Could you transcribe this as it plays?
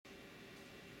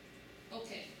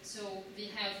Okay, so we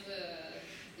have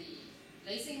the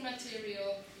lasing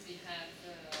material, we have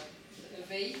a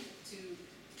way to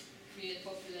create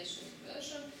population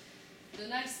inversion. The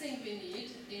next thing we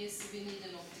need is we need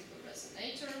an optical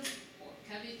resonator or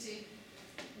cavity.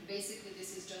 Basically,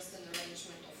 this is just an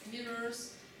arrangement of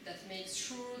mirrors that makes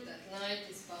sure that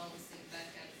light is bouncing back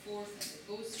and forth and it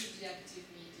goes through the active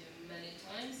medium many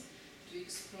times to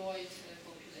exploit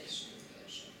population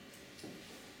inversion.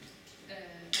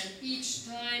 And each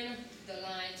time the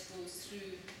light goes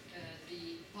through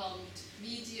the pumped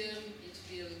medium, it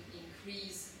will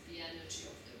increase the energy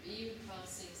of the beam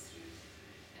passing through,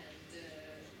 and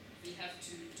we have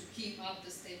to keep up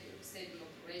the stable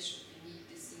operation. We need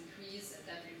this increase at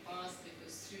every pass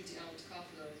because through the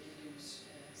outcoupler we lose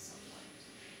some light.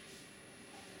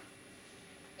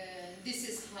 This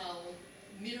is how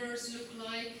mirrors look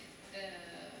like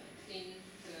in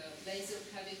the laser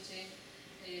cavity.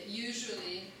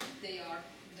 Usually they are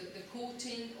the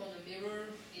coating on a mirror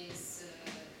is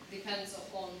depends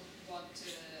on what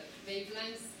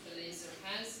wavelength the laser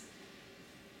has.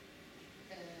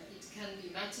 It can be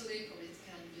metallic or it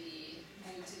can be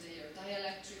multi-layer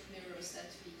dielectric mirrors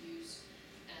that we use,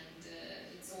 and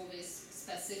it's always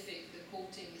specific. The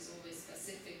coating is always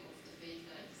specific of the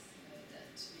wavelength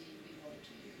that we want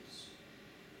to use.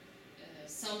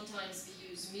 Sometimes we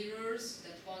use mirrors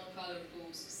that one color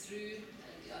goes through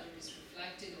and the other is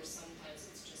reflected, or sometimes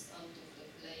it's just out of the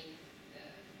plane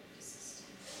of the system.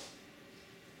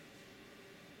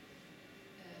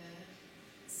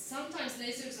 Sometimes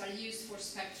lasers are used for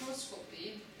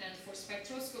spectroscopy, and for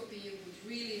spectroscopy you would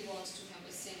really want to have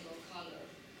a single color.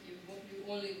 You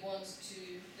only want to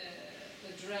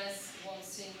address one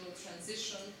single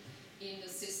transition in the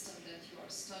system that you are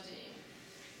studying.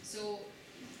 So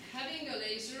having a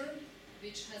laser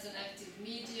which has an active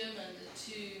medium and the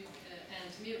two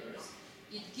end mirrors,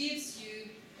 it gives you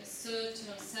a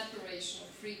certain separation of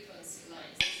frequency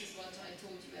lines. This is what I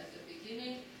told you at the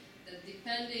beginning, that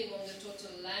depending on the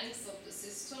total length of the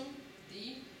system,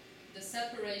 D, the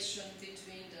separation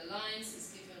between the lines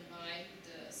is given by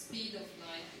the speed of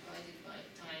light divided by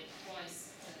time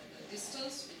twice the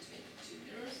distance between the two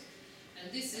mirrors.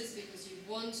 And this is because you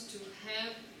want to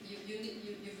have,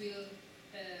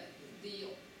 the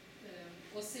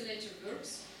oscillator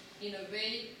works in a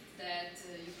way that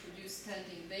you produce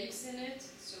standing waves in it.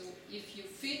 So if you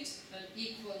fit an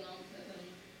equal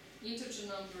integer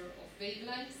number of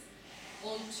wavelengths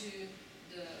onto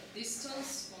the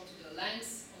distance, onto the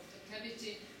length of the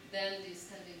cavity, then these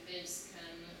standing waves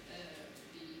can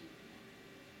be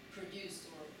produced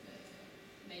or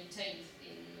maintained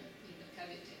in the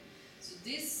cavity. So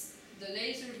the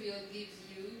laser will give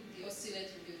you, the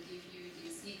oscillator will give you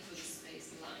these equally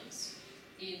spaced lines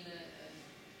in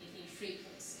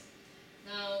frequency.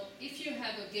 Now, if you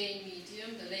have a gain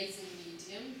medium, the lasing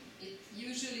medium, it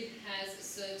usually has a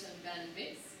certain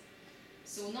bandwidth.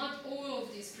 So not all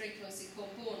of these frequency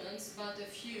components, but a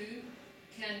few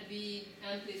can be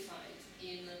amplified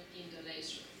in the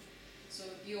laser. So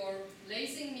your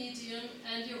lasing medium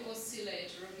and your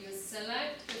oscillator will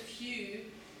select a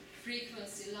few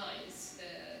frequency lines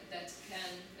that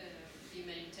can be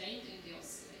maintained in the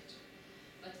oscillator.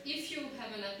 But if you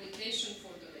have an application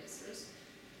for the lasers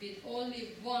with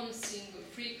only one single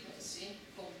frequency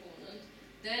component,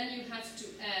 then you have to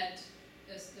add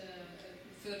a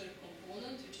further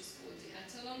component, which is called the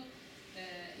Katalin.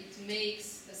 It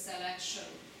makes a selection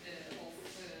of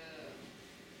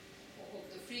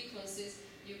the frequencies.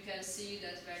 You can see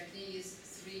that where these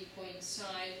three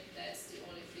coincide, that's the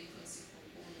only frequency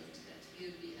component that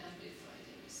will be amplified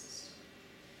in the system.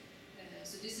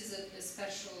 So this is a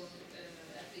special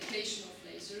application of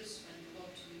lasers. When you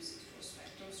want to use it for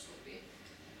spectroscopy,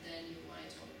 then you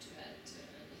might want to add it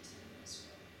in as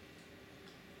well.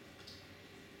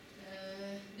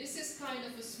 This is kind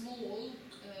of a small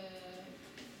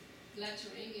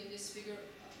lettering in this figure.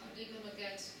 Are they going to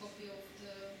get a copy of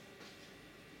the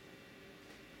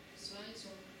slides?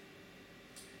 Or?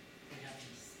 We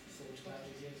haven't thought about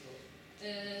it yet.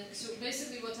 So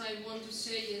basically what I want to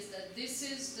say is that this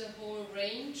is the whole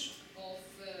range of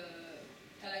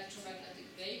electromagnetic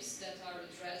waves that are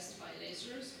addressed by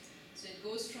lasers. So it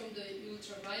goes from the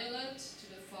ultraviolet to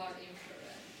the far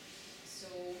infrared. So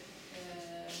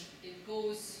it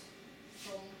goes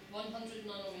from 100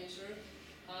 nanometer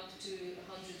up to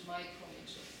 100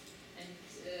 micrometer. And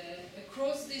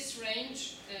across this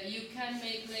range, you can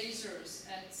make lasers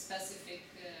at specific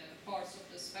parts of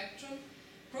the spectrum.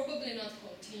 Probably not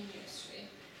continuously,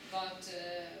 but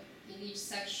in each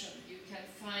section you can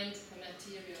find a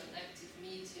material, an active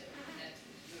medium that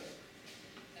would work.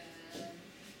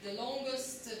 The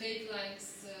longest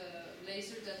wavelength laser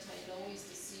laser that I know is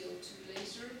the CO2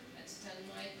 laser at 10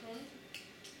 micron.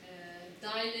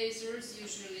 Dye lasers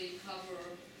usually cover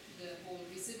the whole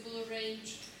visible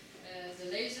range. The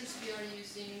lasers we are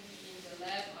using in the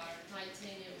lab are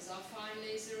titanium sapphire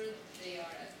laser. They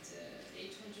are at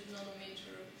 800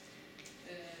 nanometer.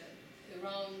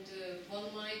 Around 1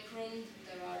 micron,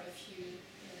 there are a few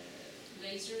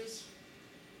lasers,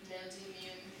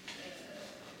 neodymium,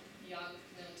 YAG,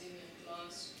 neodymium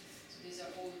glass. So these are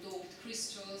all doped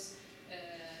crystals.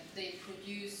 They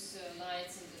produce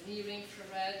lights in the near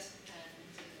infrared,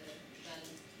 and when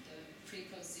the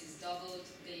frequency is doubled,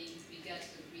 we get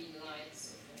the green light.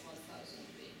 So from 1000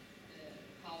 we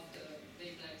half the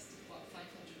wavelength to 500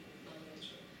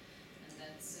 nanometer, and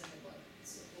that's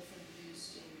what's often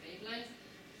used in wavelength.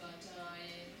 But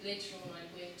later on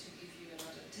I'm going to give you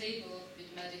another table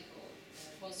with medical,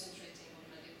 concentrating on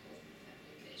medical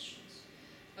applications.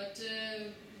 But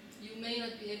you may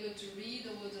not be able to read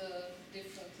all the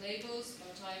different labels,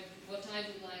 but what I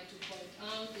would like to point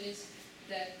out is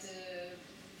that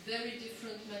very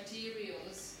different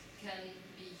materials can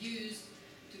be used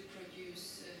to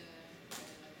produce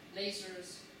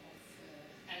lasers of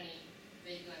any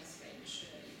wavelength range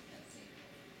you can think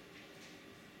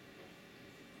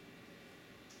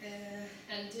of.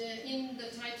 And in the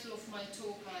title of my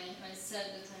talk I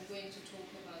said that I'm going to talk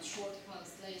about short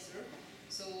pulse laser.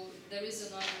 So there is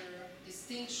another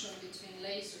distinction between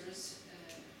lasers,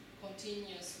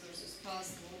 continuous versus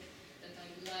pulse mode, that I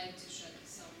would like to shed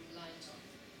some light on.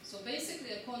 So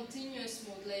basically a continuous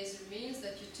mode laser means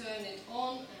that you turn it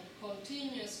on and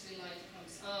continuously light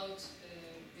comes out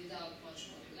without much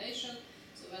modulation.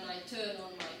 So when I turn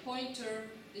on my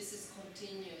pointer, this is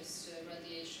continuous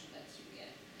radiation that you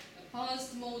get. A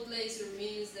pulsed mode laser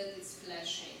means that it's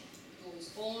flashing. It goes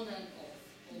on and off,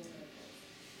 on and off.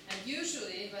 And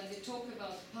usually when we talk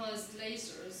about pulsed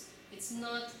lasers, it's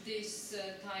not this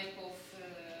type of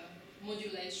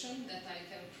modulation that I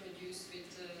can produce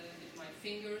with my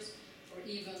fingers, or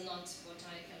even not what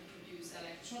I can produce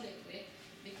electronically,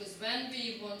 because when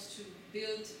we want to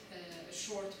build a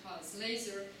short pulse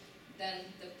laser, then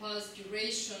the pulse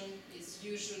duration is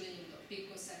usually in the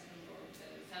picosecond or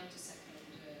femtosecond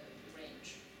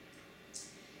range.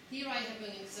 Here I have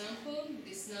an example,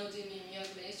 this neodymium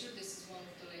YAG laser. This is one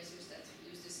of the lasers that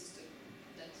we use. This is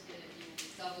that you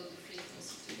double the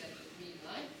frequency to get the green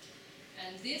light.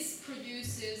 And this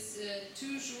produces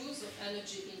 2 joules of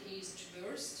energy in each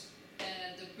burst.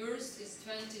 The burst is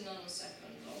 20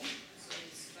 nanosecond long, so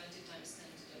it's 20 times 10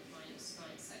 to the minus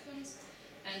 9 seconds.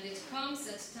 And it comes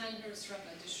at 10 Hz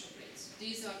repetition rates.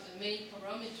 These are the main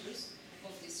parameters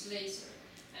of this laser.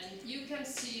 And you can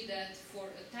see that for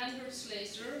a 10 Hz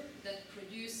laser that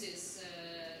produces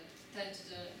 10 to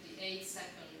the 8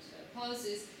 second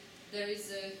pulses, there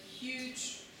is a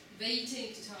huge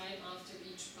waiting time after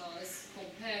each pulse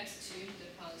compared to the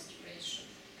pulse duration.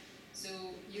 So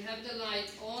you have the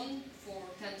light on for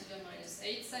 10 to the minus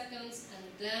 8 seconds, and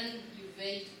then you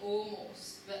wait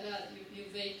almost, you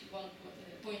wait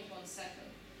 1.1 second.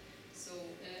 So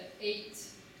a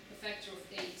factor of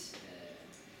 8,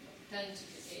 10 to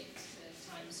the 8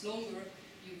 times longer,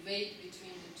 you wait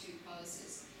between the 2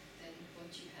 pulses than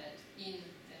what you had in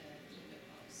the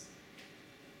pulse.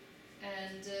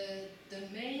 And the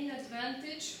main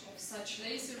advantage of such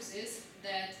lasers is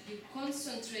that you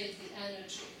concentrate the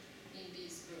energy in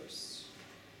these bursts.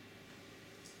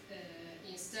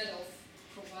 Instead of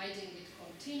providing it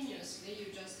continuously, you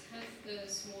just have the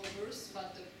small bursts,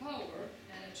 but the power,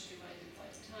 energy divided by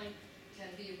time, can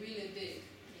be really big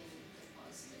in the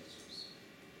pulse lasers.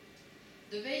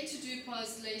 The way to do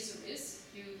pulse laser is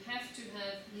you have to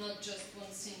have not just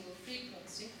one single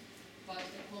frequency, but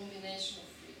a combination of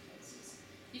frequencies.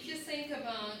 If you think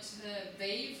about a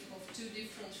wave of 2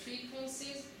 different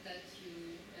frequencies that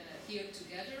you hear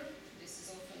together, this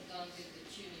is often done with the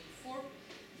tuning fork,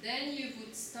 then you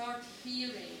would start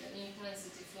hearing an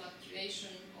intensity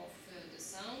fluctuation of the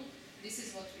sound. This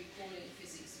is what we call in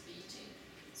physics beating.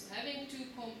 So having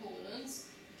 2 components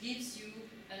gives you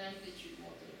an amplitude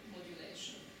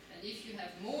modulation. And if you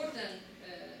have more than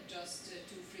just 2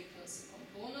 frequency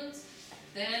components,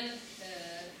 then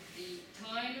the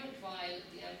time while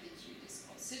the amplitude is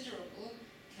considerable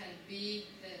can be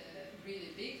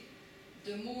really big.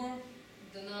 The more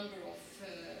the number of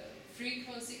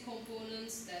frequency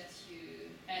components that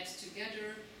you add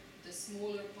together, the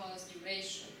smaller pulse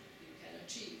duration you can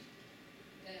achieve.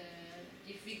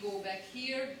 If we go back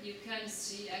here, you can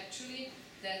see actually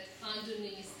that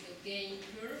underneath the gain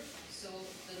curve, so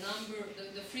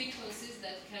the frequencies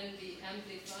that can be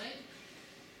amplified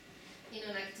in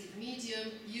an active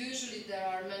medium, usually there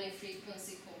are many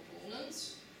frequency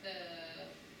components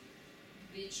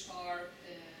which are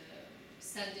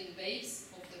standing waves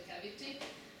of the cavity.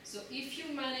 So if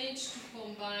you manage to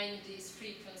combine these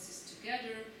frequencies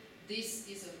together, this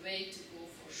is a way to go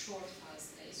for short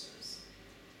pulse lasers.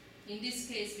 In this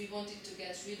case, we wanted to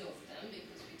get rid of them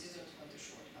because we didn't want a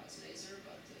short pulse laser,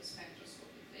 but a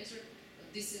spectroscopic laser.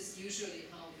 But this is usually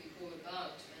how we go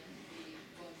about when we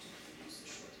want to produce a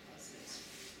short pulse laser.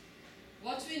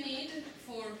 What we need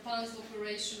for pulse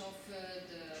operation of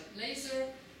the laser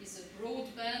is a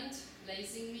broadband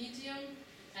lasing medium,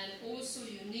 and also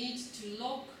you need to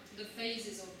lock the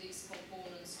phases of these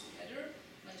components together.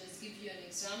 I'll just give you an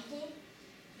example.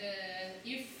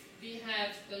 If we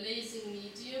have a lasing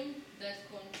medium that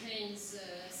contains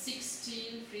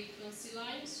 16 frequency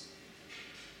lines,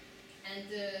 and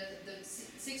the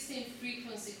 16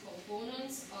 frequency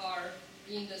components are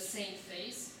in the same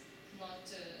phase, not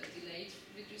delayed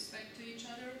with respect to each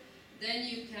other, then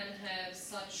you can have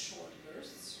such short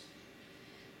bursts.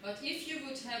 But if you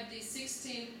would have these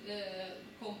 16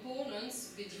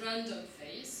 components with random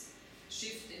phase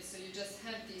shifted, so you just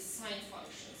have these sine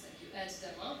functions and you add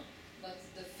them up, but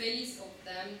the phase of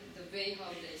them, the way how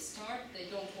they start, they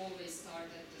don't always start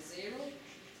at the zero,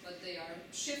 but they are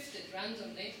shifted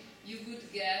randomly, you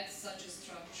would get such a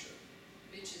structure,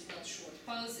 which is not short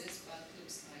pulses, but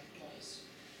looks like noise.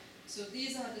 So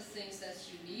these are the things that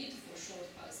you need for short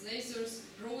pulse lasers: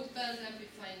 broadband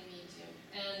amplifying medium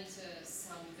and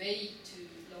some way to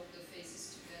lock the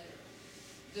phases together.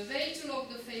 The way to lock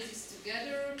the phases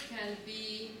together can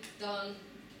be done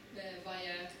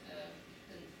via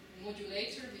a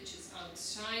modulator which is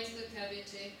outside the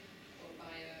cavity, or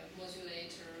by a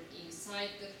modulator inside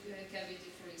the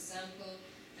cavity, for example,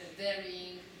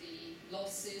 varying the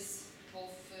losses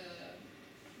of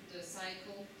the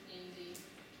cycle in the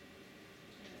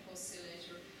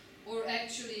oscillator. Or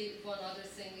actually, one other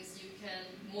thing is you can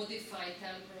modify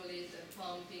temporarily the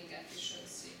pumping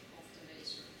efficiency of the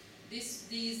laser.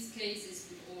 These cases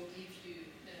will all give you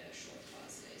short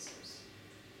pulse lasers.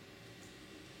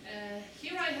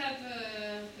 Here I have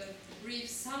a brief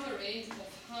summary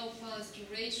of how pulse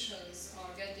durations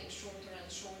are getting shorter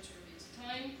and shorter with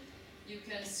time. You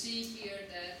can see here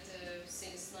that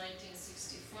since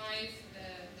 1965,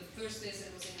 the first laser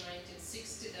was in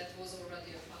 1960, that was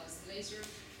already a pulsed laser.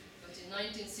 But in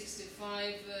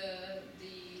 1965,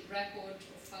 the record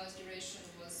of pulse duration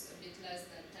was a bit less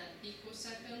than 10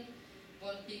 picosecond.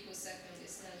 1 picosecond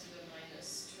is 10 to the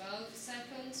minus 12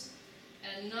 seconds.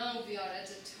 And now we are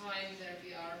at a time where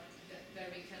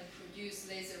we can produce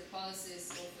laser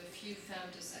pulses of a few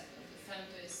femtoseconds. The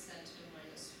femto is 10 to the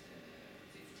minus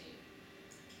 15.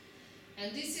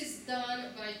 And this is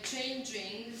done by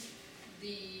changing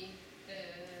the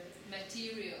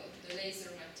material, the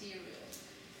laser material.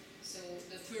 So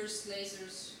the first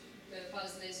lasers,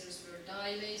 pulse lasers, were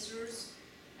dye lasers.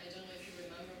 I don't know if you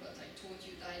remember, but I told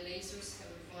you dye lasers have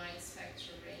a wide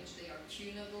spectral range. They are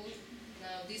tunable.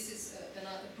 Now this is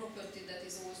another property that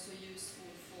is also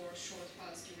useful for short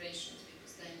pulse durations,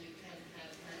 because then you can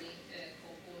have many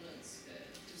components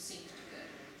to sync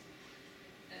together.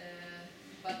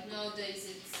 But nowadays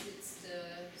it's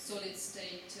the solid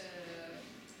state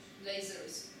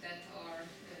lasers that are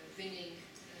winning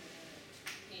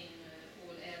in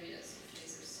all areas of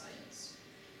laser science.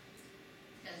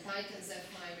 And Titan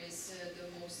Sapphire is the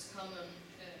most common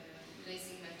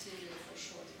lasing material for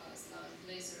short pulse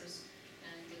lasers,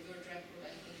 and the world record,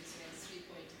 I think, is around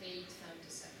 3.8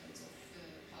 femtoseconds of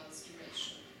pulse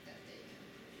duration that they can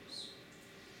produce.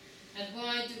 And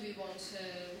why do we want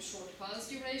short pulse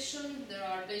duration? There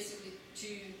are basically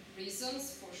two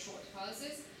reasons for short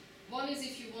pulses. One is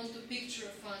if you want to picture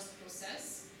a fast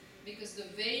process, because the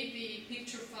way we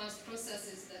picture fast process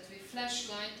is that we flash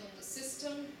light on the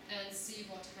system and see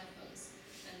what happens.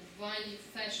 And while you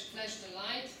flash the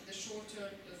light, the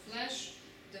shorter the flash,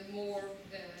 the more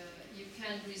you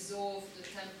can resolve the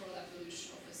temporal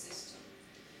evolution of a system.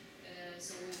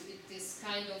 So it is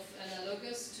kind of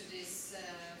analogous to this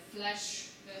flash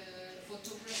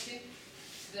photography,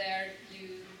 where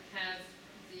you have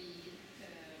the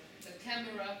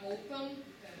camera open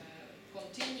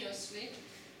continuously,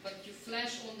 but you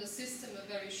flash on the system a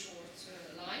very short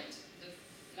light, the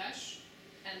flash,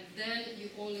 and then you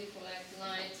only collect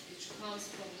light which comes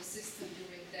from the system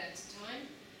during that time,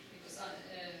 because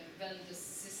when the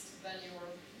system that you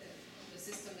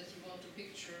want to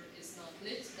picture is not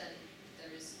lit, then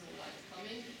there is no light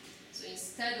coming. So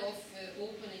instead of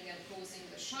opening and closing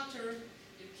the shutter,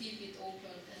 you keep it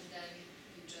open, and then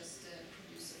you just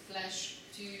produce a flash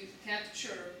to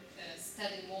capture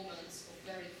steady moments of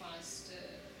very fast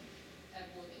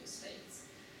evolving states.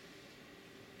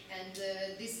 And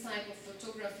this type of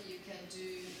photography you can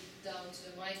do down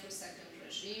to the microsecond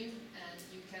regime, and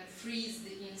you can freeze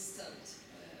the instant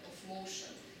of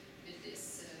motion with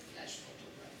this flash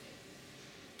photography.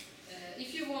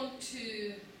 If you want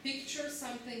to picture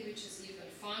something which is even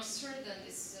faster than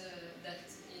this,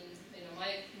 that in a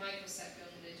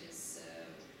microsecond it is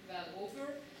well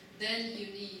over, then you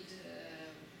need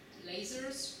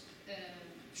lasers,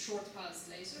 short pulse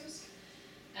lasers.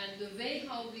 And the way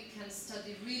how we can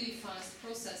study really fast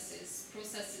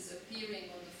processes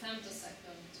appearing on the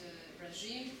femtosecond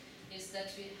regime, is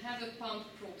that we have a pump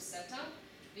probe setup.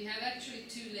 We have actually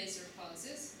two laser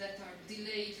pulses that are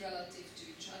delayed relative to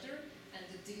each other, and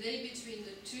the delay between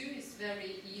the two is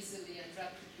very easily and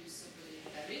reproducibly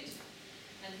varied.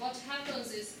 And what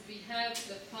happens is we have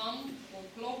the pump or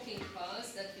clocking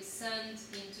pulse that we send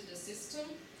into the system,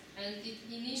 and it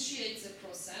initiates a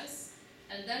process,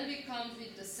 and then we come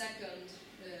with the second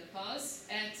pulse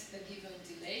at a given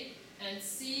delay and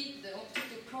see the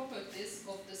optical properties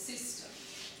of the system.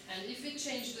 And if we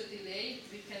change the delay,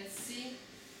 we can see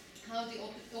how the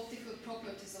optical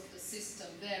properties of the system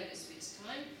varies with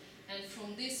time, and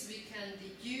from this we can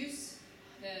deduce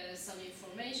some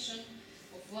information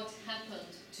of what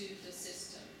happened to the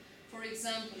system. For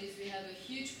example, if we have a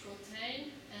huge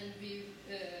protein and we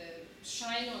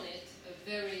shine on it a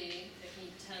very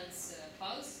intense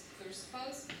pulse, first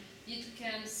pulse, it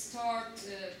can start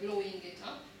blowing it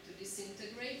up to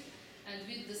disintegrate, and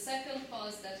with the second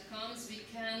pulse that comes, we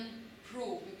can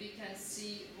probe, we can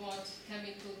see what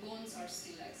chemical bonds are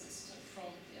still existent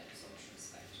from the absorption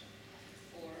spectrum.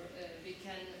 Or we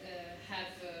can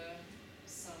have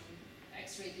some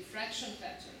X-ray diffraction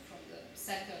pattern from the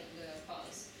second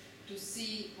pulse to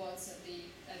see what's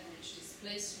the average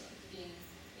displacement in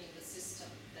the system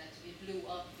that we blew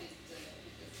up with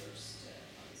the first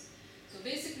pulse. So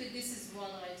basically this is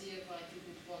one idea why we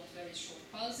would want very short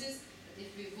pulses, that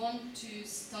if we want to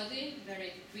study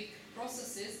very quick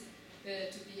processes,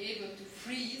 to be able to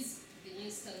freeze the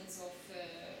instance of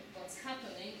what's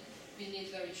happening, we need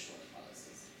very short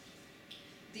pulses.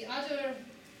 The other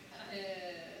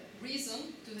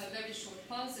reason to have very short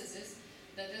pulses is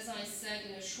that, as I said,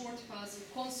 in a short pulse you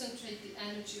concentrate the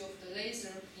energy of the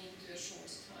laser into a short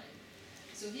time.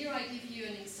 So here I give you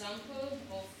an example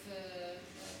of,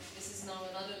 this is now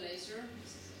another laser,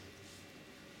 this is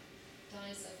a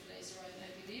TISF laser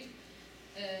I believe,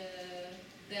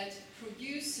 that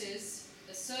produces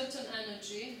a certain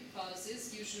energy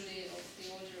pulses, usually of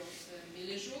the order of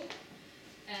millijoule,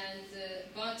 and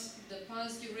but the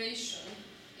pulse duration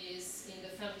is in the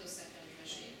femtosecond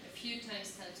regime, a few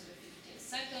times 10 to the 15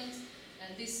 seconds,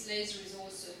 and this laser is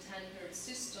also a 10 Hz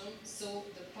system, so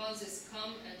the pulses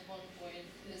come at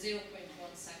 0.1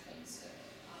 seconds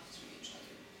after each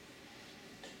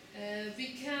other. We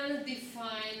can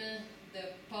define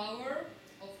the power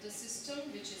of the system,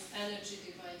 which is energy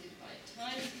divided by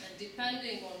time, and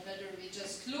depending on whether we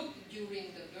just look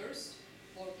during the burst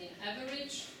or in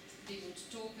average, we would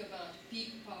talk about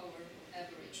peak power or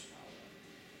average power.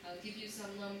 I'll give you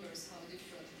some numbers how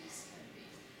different these can be.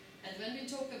 And when we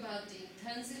talk about the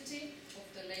intensity of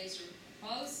the laser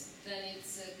pulse, then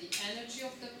it's the energy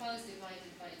of the pulse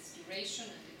divided by its duration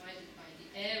and divided by the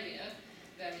area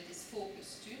where it is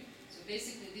focused to. So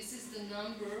basically this is the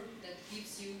number that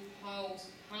gives you how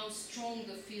strong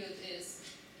the field is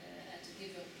at a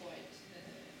given point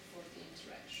for the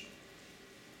interaction.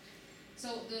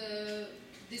 So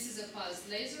this is a pulse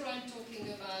laser I'm talking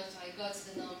about. I got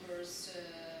the numbers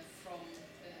from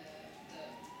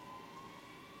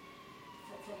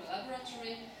a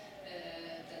laboratory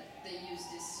that they use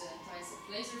this TISF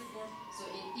laser for. So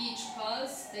in each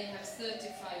pulse they have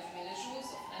 35 millijoules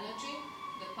of energy.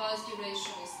 The pulse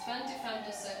duration is 20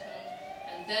 femtoseconds,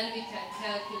 and then we can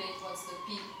calculate what's the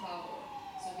peak power.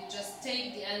 So we just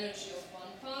take the energy of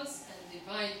one pulse and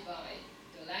divide by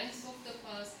the length of the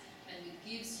pulse, and it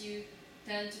gives you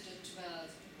 10 to the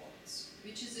 12 watts,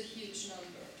 which is a huge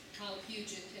number, how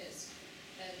huge it is.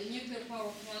 The nuclear power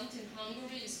plant in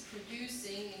Hungary is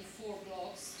producing in 4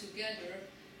 blocks together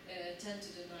 10 to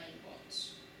the 9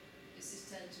 watts. This is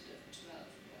 10 to the 12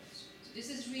 watts. So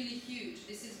this is really huge.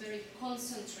 This is very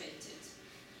concentrated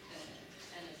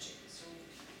energy. So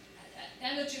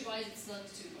energy-wise it's not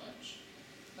too much,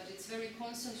 but it's very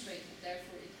concentrated,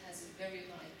 therefore it has a very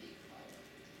high peak power.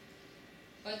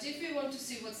 But if we want to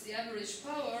see what's the average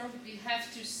power, we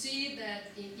have to see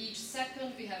that in each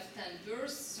second we have 10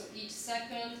 bursts, so each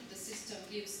second the system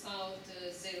gives out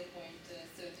 0.35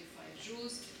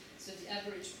 joules, so the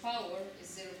average power is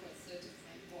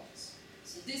 0.35 watts.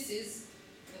 So this is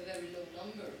a very low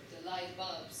number. The light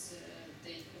bulbs,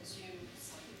 they consume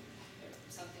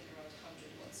something around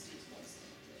 100 watts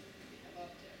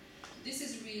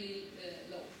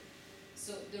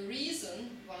So the reason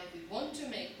why we want to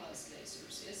make pulsed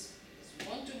lasers is because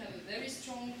we want to have a very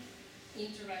strong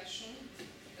interaction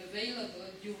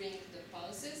available during the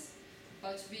pulses,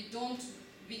 but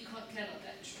cannot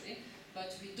actually,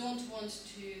 but we don't want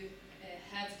to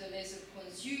have the laser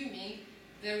consuming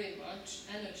very much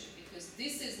energy, because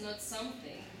this is not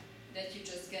something that you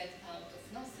just get out of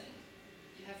nothing.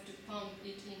 You have to pump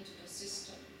it into the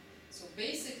system. So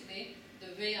basically,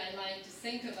 the way I like to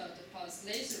think about the pulsed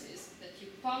laser is that you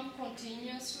pump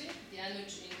continuously the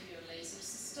energy into your laser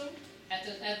system at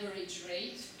an average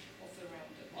rate of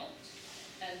around a watt,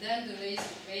 and then the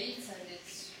laser waits and it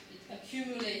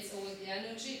accumulates all the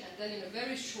energy, and then in a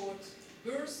very short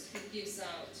burst it gives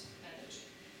out energy.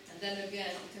 And then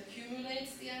again it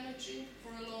accumulates the energy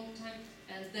for a long time,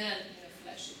 and then in a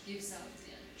flash it gives out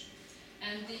the energy.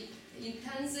 And the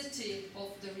intensity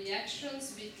of the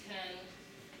reactions we can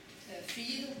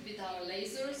feed with our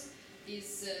lasers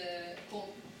is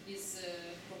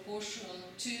proportional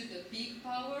to the peak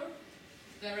power,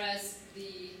 whereas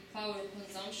the power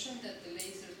consumption that the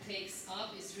laser takes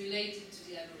up is related to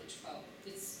the average power.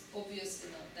 It's obviously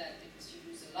not that, because you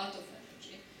lose a lot of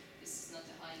energy. This is not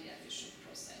a highly efficient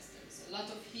process. There is a lot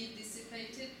of heat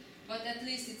dissipated, but at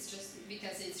least it's just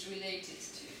because it's related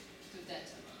to that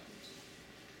amount.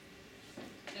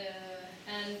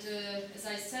 As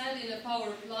I said, in a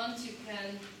power plant you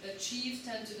can achieve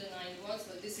 10 to the 9 watts,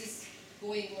 but this is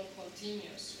going on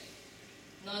continuously,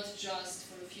 not just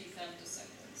for a few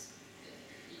femtoseconds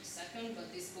each second,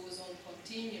 but this goes on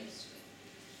continuously.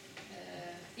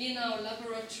 In our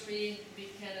laboratory we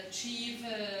can achieve 10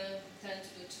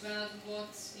 to the 12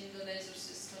 watts in the laser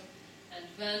system, and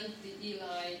when the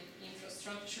ELI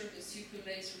infrastructure, the super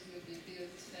laser, will be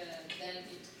built, then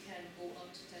it can go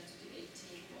up to 10 to the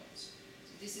 18 watts.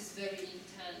 So this is very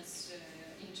intense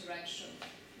interaction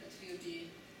that will be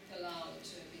allowed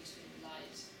between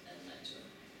light and matter.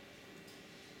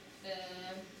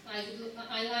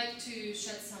 I like to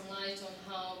shed some light on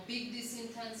how big this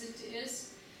intensity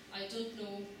is. I don't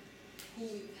know who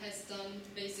has done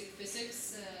basic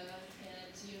physics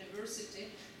at university,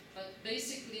 but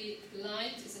basically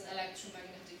light is an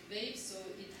electromagnetic wave, so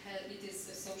it is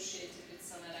associated with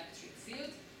some electric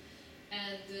field,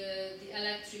 and the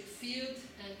electric field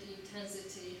and the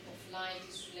intensity of light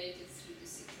is related through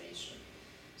this equation.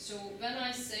 So when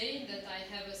I say that I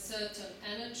have a certain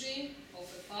energy of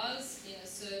a pulse in a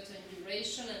certain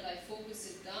duration, and I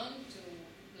focus it down to,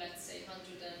 let's say,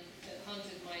 100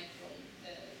 micron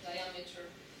diameter,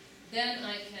 then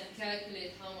I can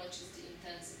calculate how much is the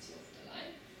intensity of the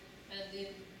light. And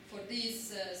for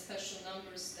these special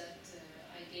numbers that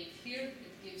I gave here,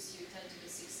 it gives you 10 to the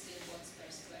 16 watts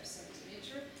per square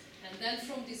centimeter. And then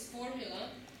from this formula,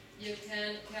 you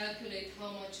can calculate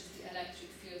how much is the electric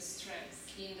field strength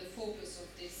in the focus of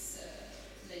this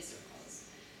laser pulse.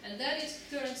 And then it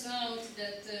turns out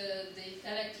that the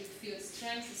electric field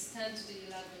strength is 10 to the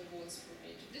 11 volts per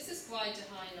meter. This is quite a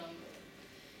high number.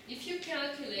 If you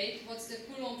calculate what's the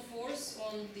Coulomb force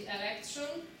on the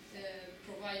electron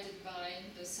provided by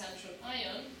the central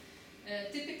ion,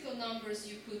 typical numbers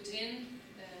you put in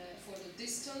for the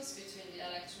distance between the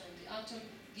electron and the atom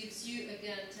gives you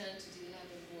again 10 to the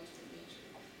 11 volt per meter.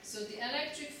 So the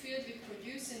electric field we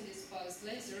produce in this pulsed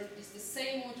laser is the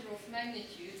same order of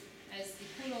magnitude as the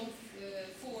Coulomb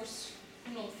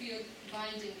Coulomb field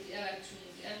binding the electron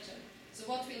in the atom. So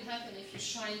what will happen if you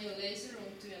shine your laser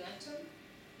onto an atom?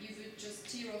 You would just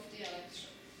tear off the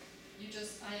electron. You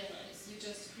just ionize, you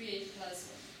just create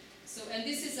plasma. So, and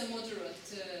this is a moderate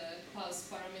pulse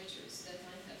parameters that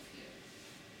I have here.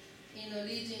 In a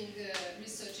leading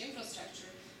research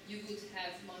infrastructure, you would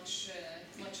have much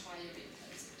higher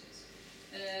intensities.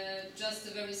 Just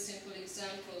a very simple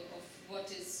example of what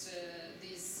these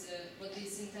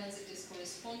intensities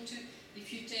correspond to.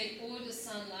 If you take all the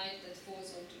sunlight that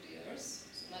falls onto the Earth,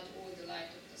 so not all the light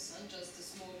of the sun, just a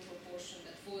small proportion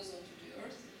that falls onto the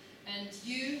Earth, and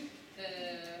you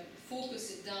focus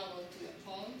it down onto a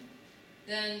palm,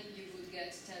 then you would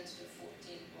get 10 to the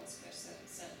 14 watts per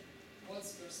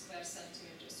square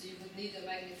centimeter. So you would need a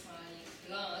magnifying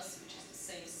glass, which is the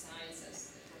same size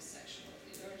as the cross-section of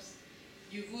the Earth.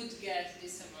 You would get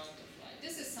this amount of light.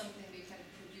 This is something we can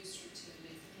produce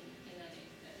routinely in any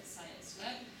science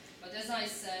lab. But as I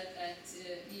said, at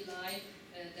ELI,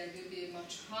 there will be a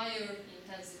much higher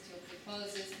intensity of the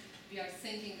pulses. We are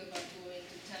thinking about going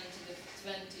to 10 to the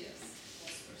 20th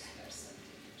watts per square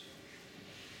centimeter.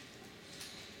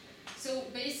 So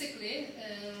basically,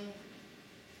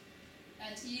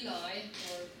 at ELI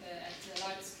or at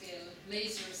large-scale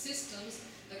laser systems,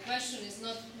 the question is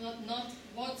not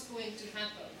what's going to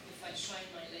happen if I shine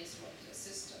my laser onto a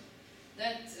system,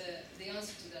 the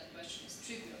answer to that question is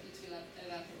trivial. It will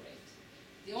evaporate.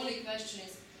 The only question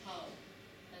is how,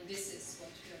 and this is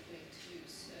what we are going to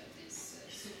use these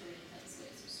super intense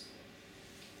lasers for.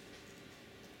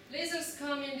 Lasers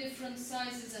come in different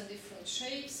sizes and different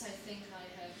shapes. I think I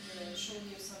have shown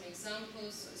you some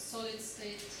examples: a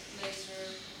solid-state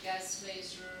laser, gas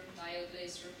laser, diode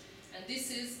laser, and this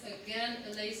is again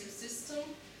a laser system.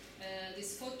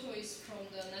 This photo is from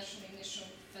the National Ignition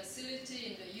Facility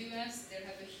in the US. They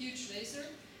have a huge laser.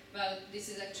 Well, this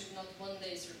is actually not one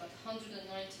laser, but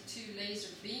 192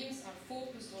 laser beams are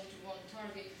focused onto one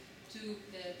target to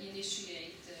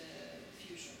initiate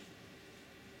fusion.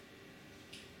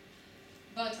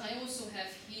 But I also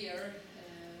have here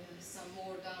some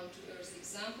more down-to-earth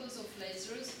examples of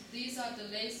lasers. These are the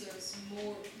lasers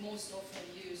most often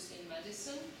used in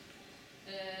medicine.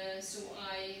 So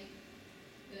I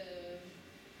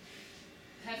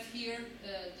have here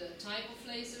the type of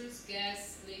lasers: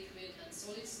 gas, liquid, and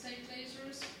solid-state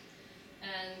lasers.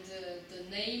 And the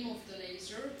name of the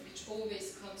laser, which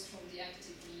always comes from the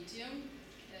active medium,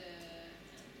 and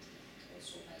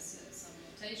also has some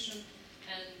notation.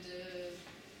 And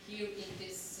here in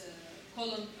this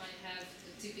column I have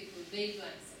the typical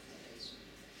wavelengths of the laser.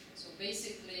 So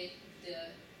basically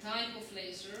the type of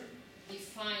laser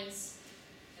defines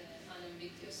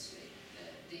unambiguously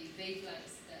the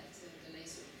wavelengths that the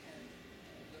laser can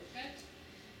work at.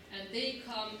 And they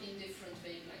come in different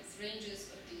wavelength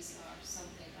ranges, but these are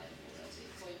something I've already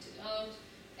pointed out.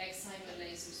 Excimer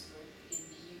lasers work in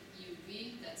the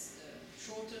UV, that's the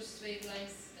shortest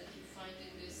wavelength that you find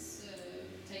in this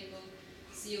table.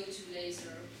 CO2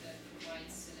 laser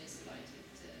provides laser light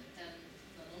with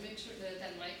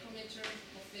 10 micrometer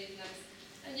of wavelength,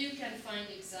 and you can find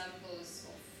examples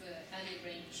of any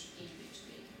range in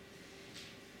between.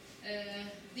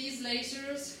 These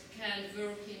lasers can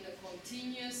work in the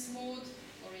continuous mode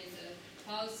or in the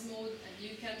pulse mode, and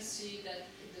you can see that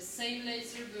the same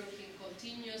laser working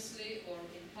continuously or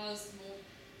in pulse mode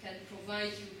can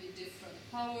provide you with different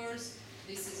powers.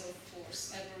 This is of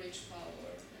course average power,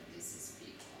 and this is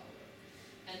peak power.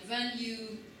 And when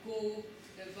you go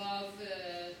above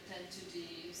 10 to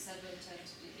the 7, 10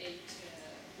 to the 8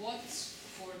 watts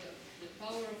for the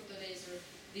power of the laser,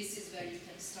 this is where you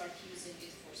can start using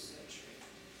it for surgery.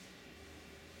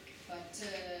 But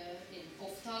in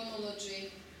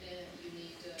ophthalmology, you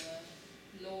need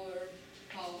lower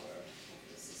power of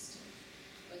the system.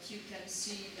 But you can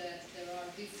see that there are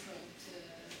different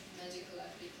medical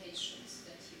applications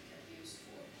that you can use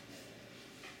for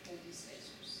all these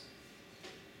lasers.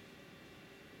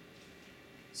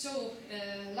 So,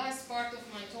 last part of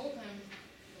my talk, I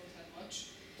don't have much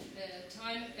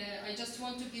time. I just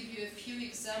want to give you a few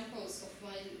examples of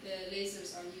why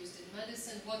lasers are used in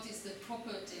medicine. What is the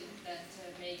property that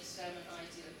makes them an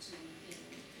ideal tool in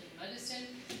medicine?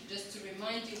 Just to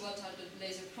remind you what are the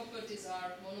laser properties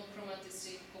are: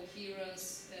 monochromaticity,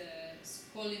 coherence,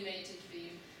 collimated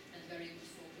beam, and very good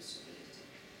focusability.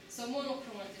 So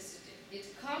monochromaticity. It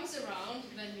comes around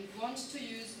when you want to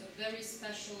use a very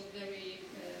special, very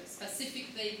specific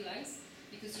wavelength,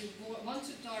 because you want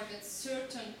to target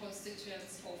certain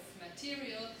constituents of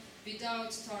material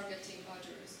without targeting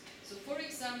others. So for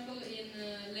example, in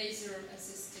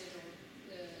laser-assisted or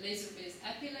laser-based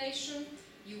epilation,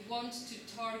 you want to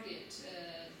target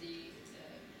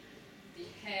the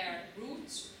hair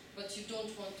roots, but you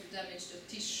don't want to damage the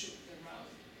tissue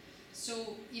around.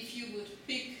 So if you would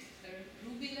pick a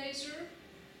ruby laser,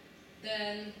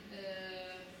 then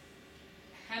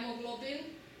hemoglobin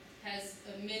has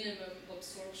a minimum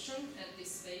absorption at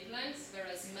this wavelength,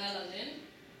 whereas melanin,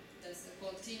 that's the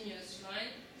continuous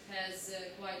line, has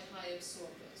quite high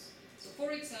absorbance. So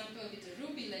for example, with a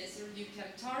ruby laser, you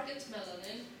can target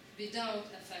melanin without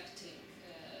affecting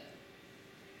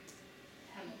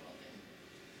hemoglobin.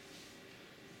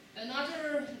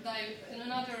 Another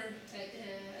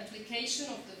application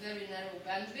of the very narrow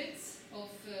bandwidth of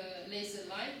laser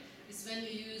light is when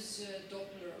you use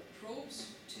Doppler probes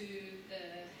to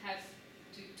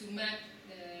map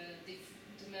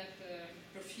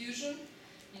perfusion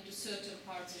into certain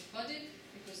parts of body,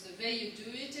 because the way you do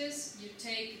it is you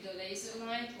take the laser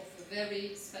light of a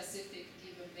very specific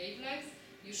given wavelength,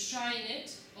 you shine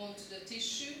it onto the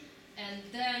tissue, and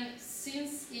then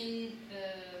since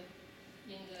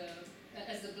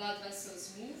as the blood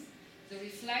vessels move, the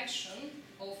reflection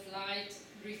of light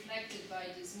reflected by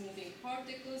these moving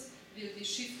particles will be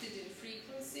shifted in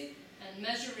frequency, and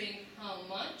measuring how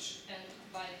much and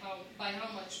by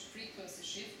how much frequency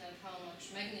shift and how much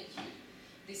magnitude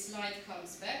this light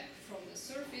comes back from the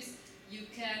surface, you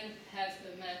can have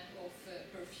a map of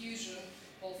perfusion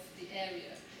of the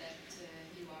area that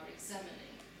you are examining. examining.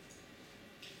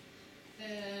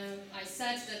 I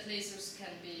said that lasers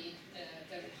can be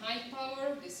very high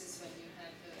power. This is when you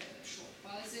have short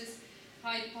pulses.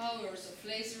 High powers of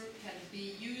laser can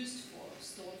be used for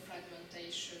stone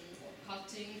fragmentation or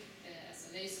cutting as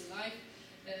a laser light.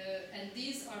 And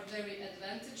these are very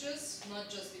advantageous, not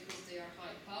just because they are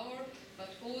high power,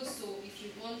 but also if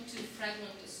you want to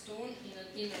fragment a stone in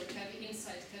an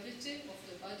inside cavity of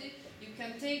the body, you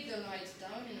can take the light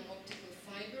down in an optical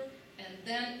fiber and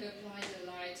then apply the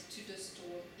light to the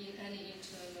stone in any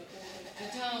internal organ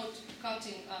without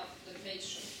cutting up the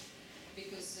patient,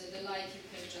 because the light you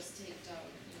can just take down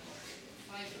in an optical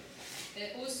fiber.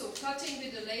 Also, cutting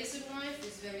with a laser knife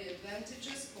is very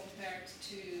advantageous compared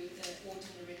to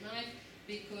ordinary knife,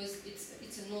 because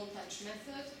it's a non-touch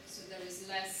method, so there is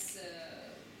less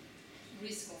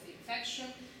risk of infection,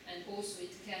 and also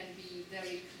it can be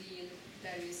very clean,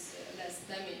 there is less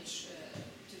damage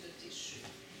to the tissue.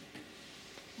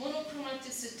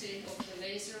 Monochromaticity of the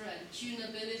laser and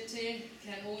tunability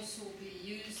can also be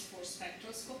used for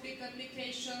spectroscopic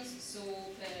applications. So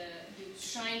you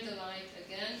shine the light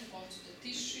again onto the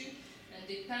tissue, and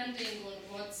depending on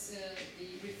what's the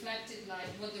reflected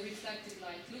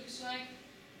light looks like,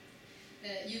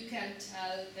 you can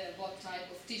tell what type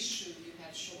of tissue you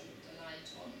have shone the light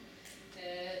on.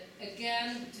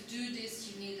 Again, to do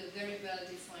this, you need a very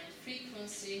well-defined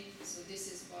frequency. So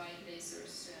this is why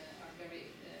lasers are very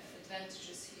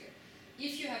advantageous here.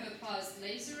 If you have a pulsed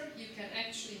laser, you can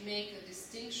actually make a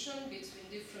distinction between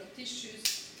different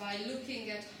tissues by looking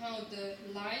at how the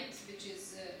light,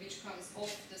 which comes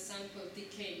off the sample,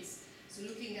 decays. So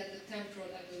looking at the temporal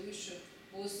evolution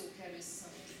also carries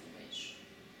some information.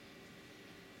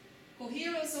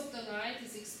 Coherence of the light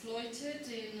is exploited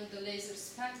in the laser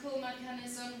spackle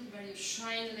mechanism, where you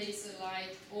shine laser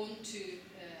light onto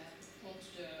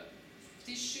the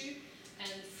tissue,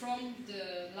 and from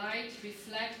the light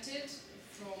reflected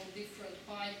from different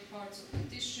parts of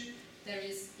the tissue, there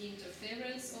is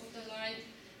interference of the light,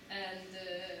 and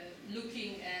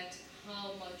looking at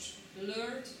how much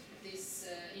blurred this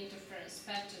interference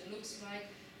pattern looks like,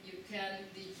 you can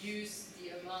deduce the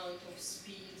amount of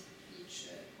speed each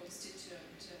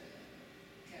constituent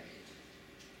carried.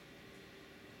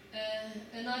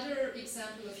 Another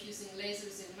example of using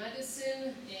lasers in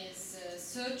medicine is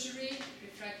surgery,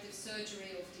 refractive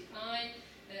surgery of the eye.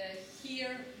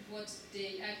 Here, what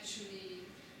they actually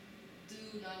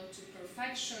do now to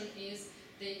perfection is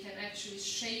they can actually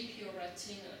shape your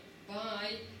retina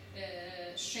by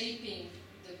shaping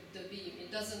the beam.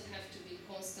 It doesn't have to be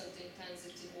constant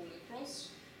intensity all across,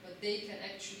 but they can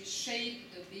actually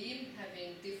shape the beam,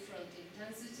 having different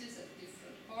intensities at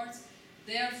different parts.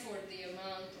 Therefore, the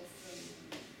amount of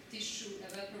tissue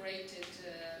evaporated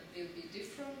will be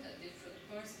different at different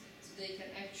parts, so they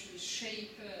can actually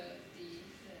shape the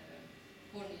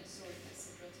cornea. Sorry, that's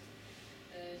the retina.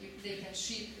 They can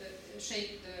shape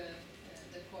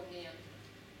the cornea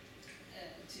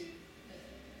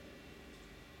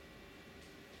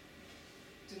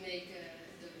to make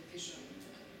the vision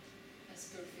as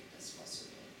perfect as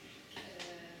possible.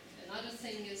 Another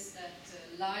thing is that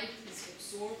light is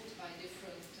absorbed by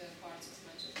different parts of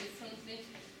matter differently,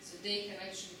 so they can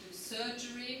actually do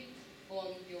surgery on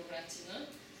your retina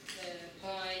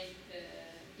by,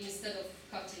 instead of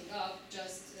cutting up,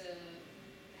 just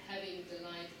having the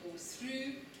light go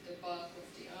through the bulk of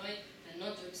the eye and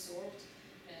not absorbed.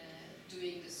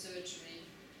 Doing the surgery,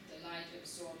 the light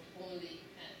absorbed only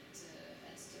at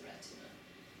the retina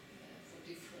for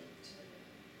different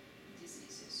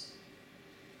diseases.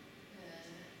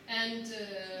 And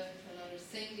another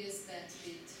thing is that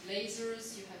with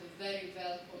lasers you have a very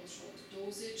well controlled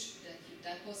dosage that you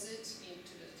deposit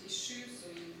into the tissue. So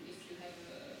if you have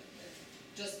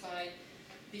just by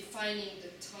defining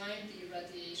the time the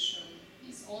irradiation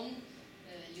is on,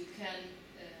 you can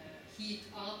heat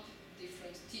up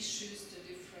different tissues to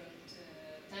different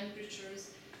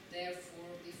temperatures. Therefore,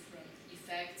 different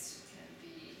effects can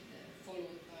be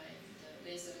followed by the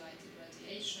laser light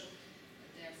irradiation,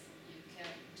 and therefore you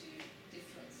can do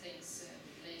different things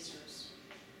with lasers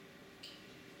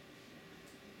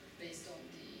based on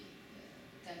the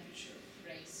temperature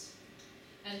rays.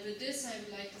 And with this, I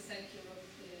would like to thank your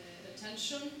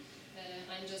attention.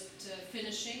 I'm just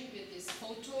finishing with this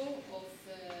photo of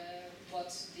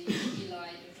what the ELI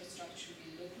infrastructure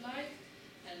will look like,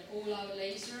 and all our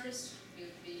lasers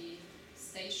will be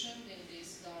stationed in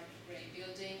this dark grey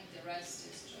building. The rest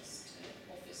is just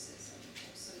offices and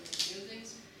auxiliary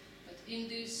buildings. But in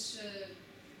this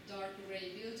dark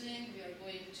grey building, we are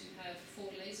going to have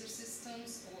 4 laser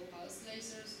systems, all pulse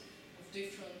lasers of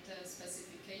different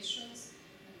specifications,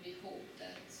 and we hope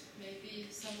that maybe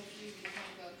some of you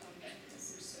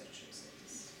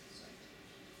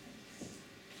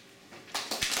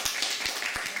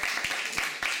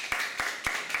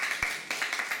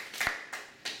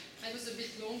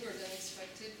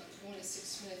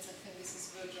minutes, I think this is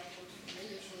world record for me.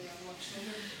 Usually I'm much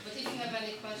longer. But if you have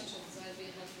any questions, I'll be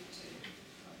happy to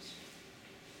answer.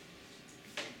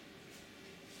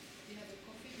 Do you have a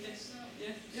coffee Yes. now?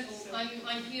 Yeah. Yes. So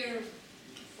I'm here